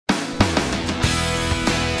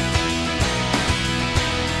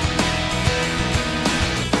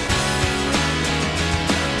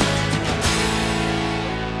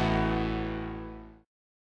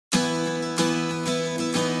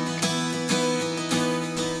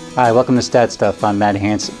Hi, welcome to StatStuff. I'm Matt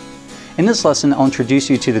Hansen. In this lesson, I'll introduce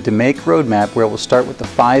you to the DMAIC Roadmap, where we'll start with the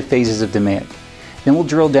 5 phases of DMAIC. Then we'll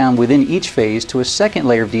drill down within each phase to a second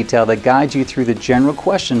layer of detail that guides you through the general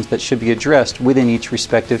questions that should be addressed within each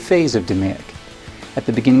respective phase of DMAIC. At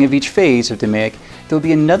the beginning of each phase of DMAIC, there will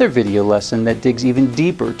be another video lesson that digs even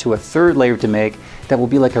deeper to a third layer of DMAIC that will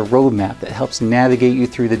be like a roadmap that helps navigate you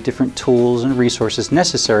through the different tools and resources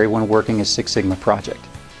necessary when working a Six Sigma project.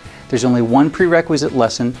 There's only one prerequisite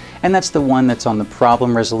lesson, and that's the one that's on the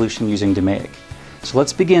problem resolution using DMAIC. So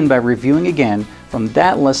let's begin by reviewing again from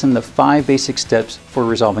that lesson the 5 basic steps for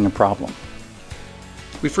resolving a problem.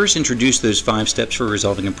 We first introduced those 5 steps for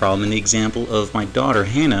resolving a problem in the example of my daughter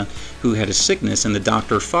Hannah, who had a sickness, and the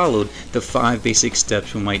doctor followed the 5 basic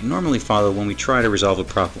steps we might normally follow when we try to resolve a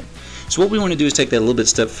problem. So what we want to do is take that a little bit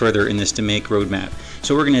step further in this DMAIC roadmap.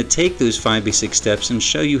 So we're going to take those 5 basic steps and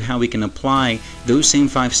show you how we can apply those same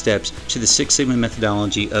 5 steps to the Six Sigma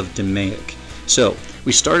methodology of DMAIC. So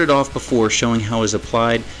we started off before showing how it was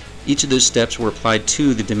applied. Each of those steps were applied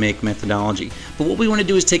to the DMAIC methodology. But what we want to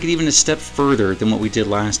do is take it even a step further than what we did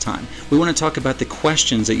last time. We want to talk about the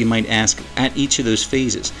questions that you might ask at each of those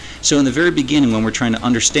phases. So in the very beginning, when we're trying to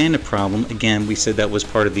understand a problem, again, we said that was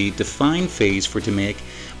part of the define phase for DMAIC.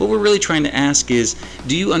 What we're really trying to ask is,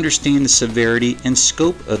 do you understand the severity and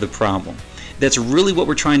scope of the problem? That's really what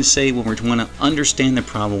we're trying to say when we want to understand the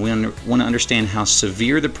problem. We want to understand how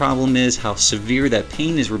severe the problem is, how severe that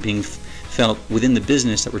pain is we're being felt within the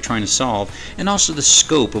business that we're trying to solve, and also the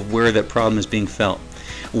scope of where that problem is being felt.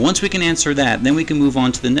 Once we can answer that, then we can move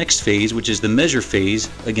on to the next phase, which is the measure phase,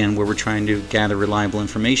 again where we're trying to gather reliable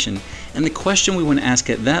information. And the question we want to ask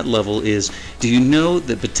at that level is, do you know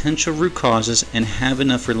the potential root causes and have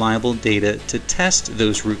enough reliable data to test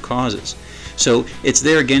those root causes? So it's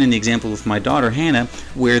there again in the example with my daughter Hannah,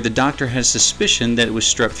 where the doctor had suspicion that it was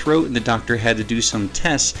strep throat, and the doctor had to do some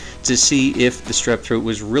tests to see if the strep throat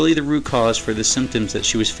was really the root cause for the symptoms that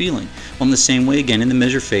she was feeling. Well, in the same way, again in the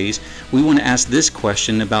measure phase, we want to ask this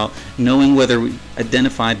question about knowing whether we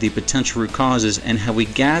identified the potential root causes and have we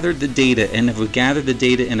gathered the data, and have we gathered the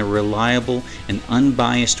data in a reliable and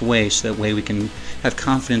unbiased way, so that way we can have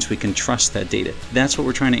confidence, we can trust that data. That's what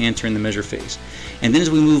we're trying to answer in the measure phase. And then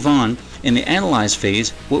as we move on, in the analyze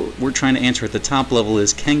phase, what we're trying to answer at the top level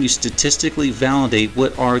is, can you statistically validate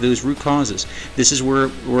what are those root causes? This is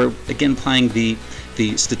where we're again applying the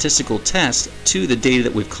statistical test to the data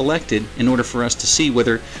that we've collected in order for us to see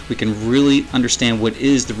whether we can really understand what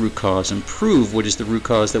is the root cause and prove what is the root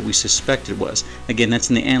cause that we suspected was. Again, that's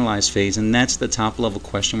in the analyze phase, and that's the top level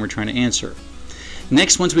question we're trying to answer.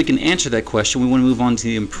 Next, once we can answer that question, we want to move on to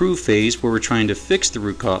the improve phase, where we're trying to fix the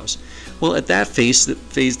root cause. Well, at that phase,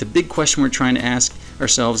 the big question we're trying to ask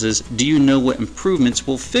ourselves is, do you know what improvements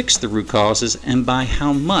will fix the root causes, and by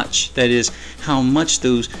how much? That is, how much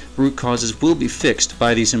those root causes will be fixed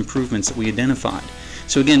by these improvements that we identified.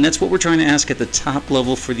 So again, that's what we're trying to ask at the top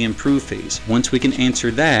level for the improve phase. Once we can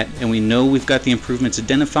answer that, and we know we've got the improvements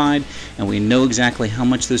identified, and we know exactly how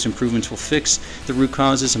much those improvements will fix the root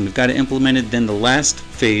causes, and we've got to implement it, then the last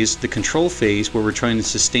phase, the control phase, where we're trying to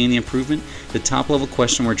sustain the improvement, the top level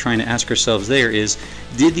question we're trying to ask ourselves there is,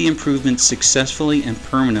 did the improvement successfully and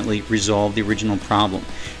permanently resolve the original problem?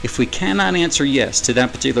 If we cannot answer yes to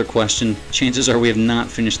that particular question, chances are we have not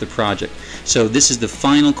finished the project. So this is the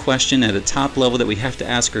final question at a top level that we have to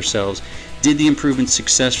ask ourselves. Did the improvement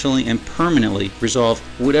successfully and permanently resolve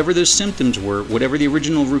whatever those symptoms were, whatever the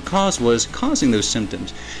original root cause was causing those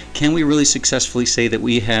symptoms? Can we really successfully say that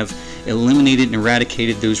we have eliminated and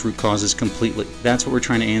eradicated those root causes completely? That's what we're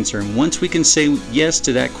trying to answer. And once we can say yes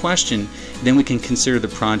to that question, then we can consider the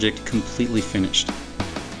project completely finished.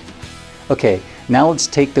 Okay, now let's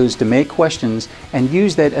take those DMAIC questions and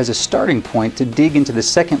use that as a starting point to dig into the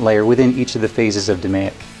second layer within each of the phases of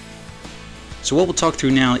DMAIC. So what we'll talk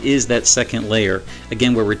through now is that second layer,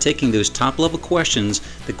 again where we're taking those top level questions,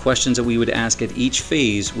 the questions that we would ask at each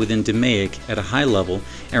phase within DMAIC at a high level,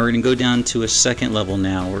 and we're going to go down to a second level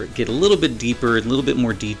now, where it get a little bit deeper, a little bit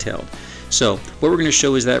more detailed. So what we're going to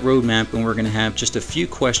show is that roadmap, and we're going to have just a few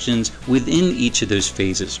questions within each of those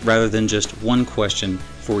phases, rather than just one question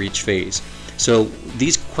for each phase. So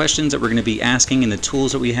these questions that we're going to be asking and the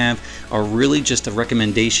tools that we have are really just a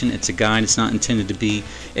recommendation. It's a guide. It's not intended to be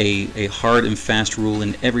a hard and fast rule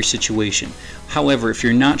in every situation. However, if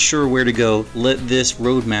you're not sure where to go, let this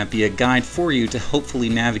roadmap be a guide for you to hopefully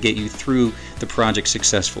navigate you through the project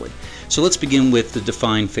successfully. So let's begin with the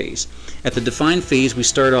define phase. At the define phase, we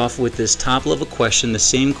start off with this top level question, the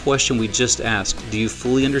same question we just asked. Do you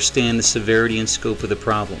fully understand the severity and scope of the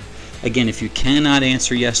problem? Again, if you cannot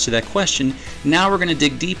answer yes to that question, now we're going to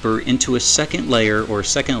dig deeper into a second layer or a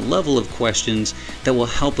second level of questions that will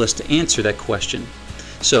help us to answer that question.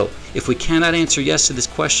 So if we cannot answer yes to this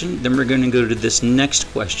question, then we're going to go to this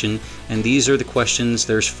next question, and these are the questions,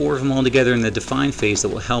 there's 4 of them all together in the define phase that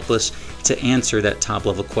will help us to answer that top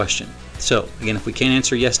level question. So again, if we can't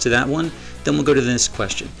answer yes to that one, then we'll go to this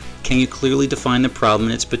question. Can you clearly define the problem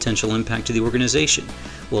and its potential impact to the organization?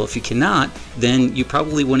 Well, if you cannot, then you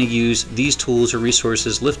probably want to use these tools or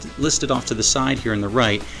resources listed off to the side here on the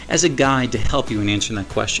right as a guide to help you in answering that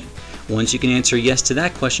question. Once you can answer yes to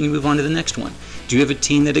that question, you move on to the next one. Do you have a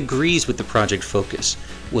team that agrees with the project focus?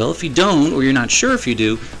 Well, if you don't, or you're not sure if you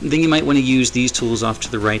do, then you might want to use these tools off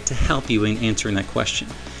to the right to help you in answering that question.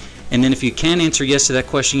 And then if you can answer yes to that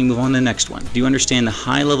question, you move on to the next one. Do you understand the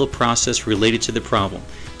high-level process related to the problem?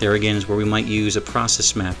 There again is where we might use a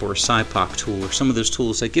process map or a SciPoc tool or some of those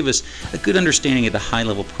tools that give us a good understanding of the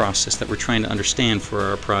high-level process that we're trying to understand for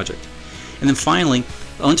our project. And then finally,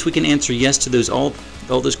 once we can answer yes to those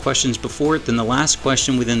all those questions before it, then the last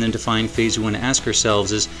question within the define phase we want to ask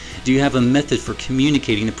ourselves is, do you have a method for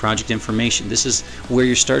communicating the project information? This is where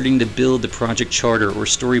you're starting to build the project charter or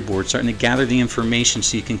storyboard, starting to gather the information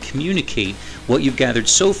so you can communicate what you've gathered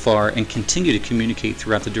so far and continue to communicate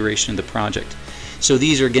throughout the duration of the project. So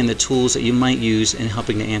these are again the tools that you might use in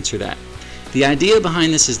helping to answer that. The idea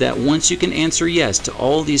behind this is that once you can answer yes to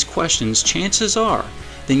all these questions, chances are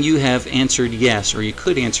then you have answered yes, or you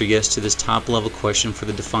could answer yes to this top level question for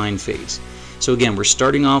the define phase. So again, we're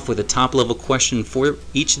starting off with a top level question for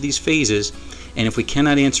each of these phases, and if we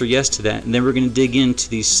cannot answer yes to that, then we're going to dig into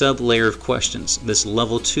these sub layer of questions, this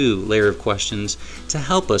level 2 layer of questions, to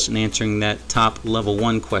help us in answering that top level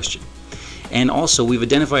 1 question. And also we've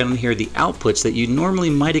identified on here the outputs that you normally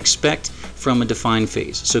might expect from a define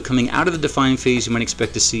phase. So coming out of the define phase, you might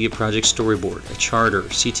expect to see a project storyboard, a charter,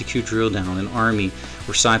 CTQ drill down, an ARMY,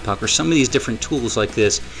 or SciPoc, or some of these different tools like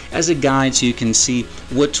this as a guide so you can see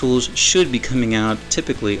what tools should be coming out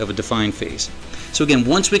typically of a define phase. So again,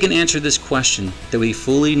 once we can answer this question, that we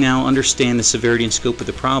fully now understand the severity and scope of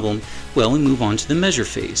the problem, well, we move on to the measure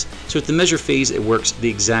phase. So at the measure phase, it works the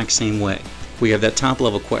exact same way. We have that top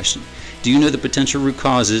level question. Do you know the potential root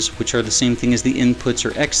causes, which are the same thing as the inputs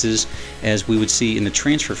or X's as we would see in the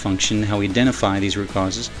transfer function, how we identify these root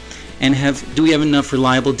causes? And do we have enough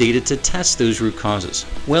reliable data to test those root causes?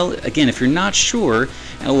 Well, again, if you're not sure,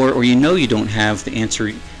 or you know you don't have the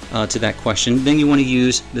answer to that question, then you want to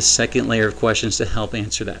use the second layer of questions to help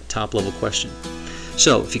answer that top level question.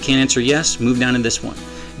 So if you can't answer yes, move down to this one.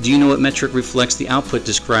 Do you know what metric reflects the output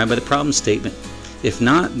described by the problem statement? If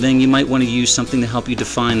not, then you might want to use something to help you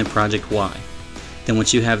define the project why. Then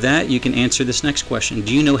once you have that, you can answer this next question.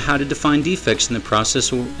 Do you know how to define defects in the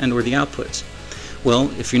process or the outputs?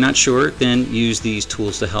 Well, if you're not sure, then use these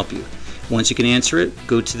tools to help you. Once you can answer it,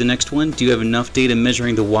 go to the next one. Do you have enough data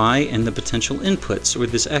measuring the Y and the potential inputs, or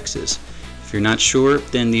this X's? If you're not sure,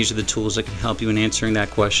 then these are the tools that can help you in answering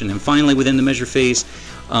that question. And finally, within the measure phase,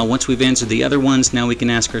 once we've answered the other ones, now we can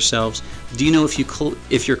ask ourselves, do you know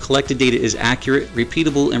if your collected data is accurate,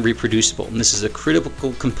 repeatable, and reproducible? And this is a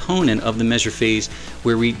critical component of the measure phase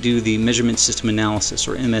where we do the measurement system analysis,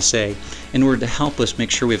 or MSA, in order to help us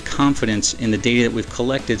make sure we have confidence in the data that we've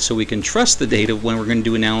collected so we can trust the data when we're going to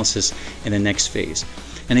do analysis in the next phase.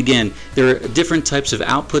 And again, there are different types of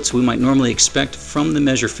outputs we might normally expect from the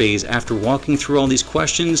measure phase. After walking through all these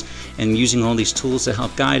questions and using all these tools to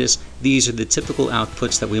help guide us, these are the typical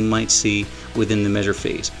outputs that we might see within the measure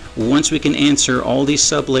phase. Once we can answer all these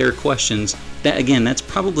sub-layer questions, that's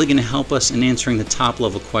probably going to help us in answering the top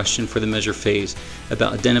level question for the measure phase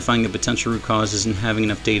about identifying the potential root causes and having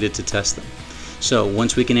enough data to test them. So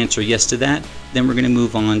once we can answer yes to that, then we're going to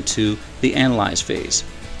move on to the analyze phase.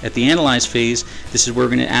 At the analyze phase, this is where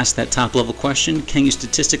we're going to ask that top level question, can you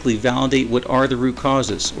statistically validate what are the root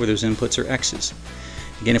causes, or those inputs or X's?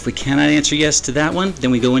 Again, if we cannot answer yes to that one, then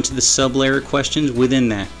we go into the sub-layer questions within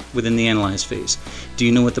the analyze phase. Do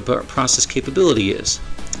you know what the process capability is?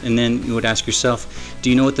 And then you would ask yourself, do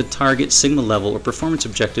you know what the target sigma level or performance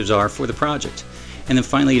objectives are for the project? And then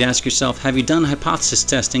finally, you'd ask yourself, have you done hypothesis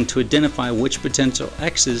testing to identify which potential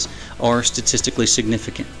X's are statistically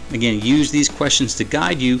significant? Again, use these questions to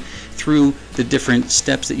guide you through the different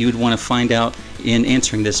steps that you would want to find out in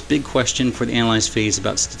answering this big question for the analyze phase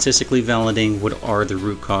about statistically validating what are the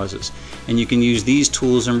root causes. And you can use these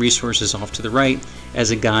tools and resources off to the right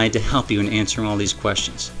as a guide to help you in answering all these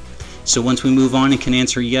questions. So once we move on and can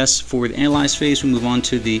answer yes for the analyze phase, we move on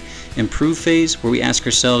to the improve phase, where we ask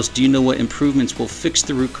ourselves, do you know what improvements will fix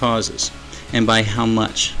the root causes, and by how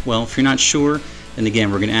much? Well, if you're not sure, then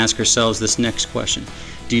again, we're going to ask ourselves this next question.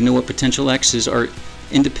 Do you know what potential X's are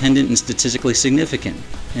independent and statistically significant?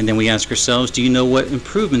 And then we ask ourselves, do you know what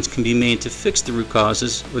improvements can be made to fix the root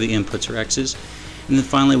causes or the inputs or X's? And then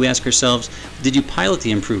finally we ask ourselves, did you pilot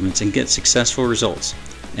the improvements and get successful results?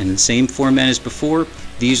 And in the same format as before,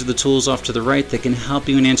 these are the tools off to the right that can help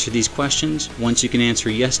you answer these questions. Once you can answer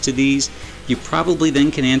yes to these, you probably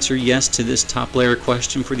then can answer yes to this top layer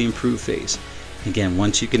question for the improve phase. Again,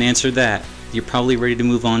 once you can answer that, you're probably ready to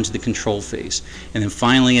move on to the control phase. And then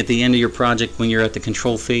finally, at the end of your project, when you're at the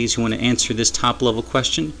control phase, you want to answer this top level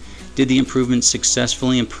question: did the improvement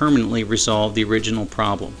successfully and permanently resolve the original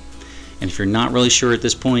problem? And if you're not really sure at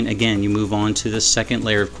this point, again, you move on to the second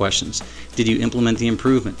layer of questions. Did you implement the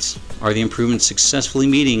improvements? Are the improvements successfully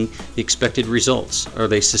meeting the expected results? Are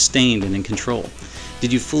they sustained and in control?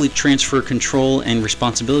 Did you fully transfer control and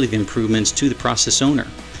responsibility of the improvements to the process owner?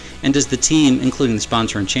 And does the team, including the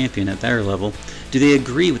sponsor and champion at their level, do they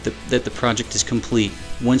agree with that the project is complete?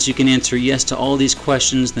 Once you can answer yes to all these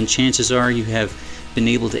questions, then chances are you have been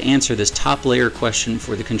able to answer this top layer question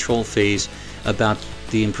for the control phase about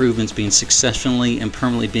the improvements being successfully and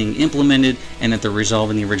permanently being implemented and that they're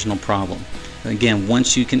resolving the original problem. Again,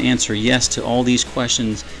 once you can answer yes to all these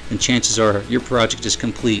questions, then chances are your project is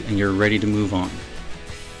complete and you're ready to move on.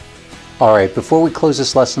 Alright, before we close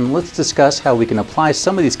this lesson, let's discuss how we can apply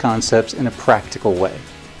some of these concepts in a practical way.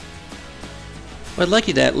 Well, I'd like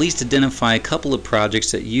you to at least identify a couple of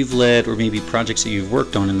projects that you've led or maybe projects that you've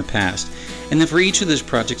worked on in the past. And then for each of those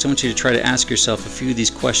projects, I want you to try to ask yourself a few of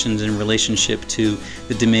these questions in relationship to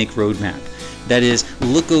the DMAIC Roadmap. That is,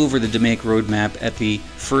 look over the DMAIC Roadmap at the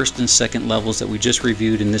first and second levels that we just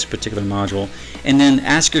reviewed in this particular module, and then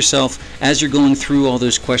ask yourself, as you're going through all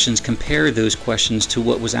those questions, compare those questions to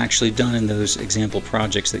what was actually done in those example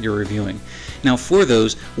projects that you're reviewing. Now for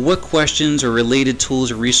those, what questions or related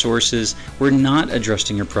tools or resources were not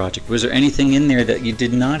addressed in your project? Was there anything in there that you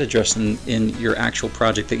did not address in your actual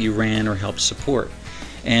project that you ran or helped support?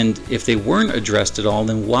 And if they weren't addressed at all,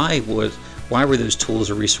 then why were those tools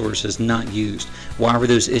or resources not used? Why were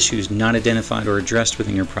those issues not identified or addressed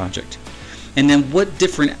within your project? And then what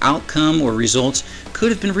different outcome or results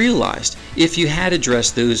could have been realized if you had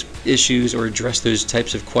addressed those issues or addressed those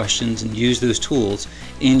types of questions and used those tools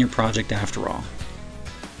in your project after all?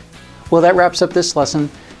 Well, that wraps up this lesson.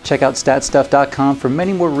 Check out StatStuff.com for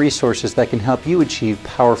many more resources that can help you achieve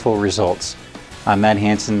powerful results. I'm Matt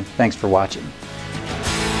Hansen. Thanks for watching.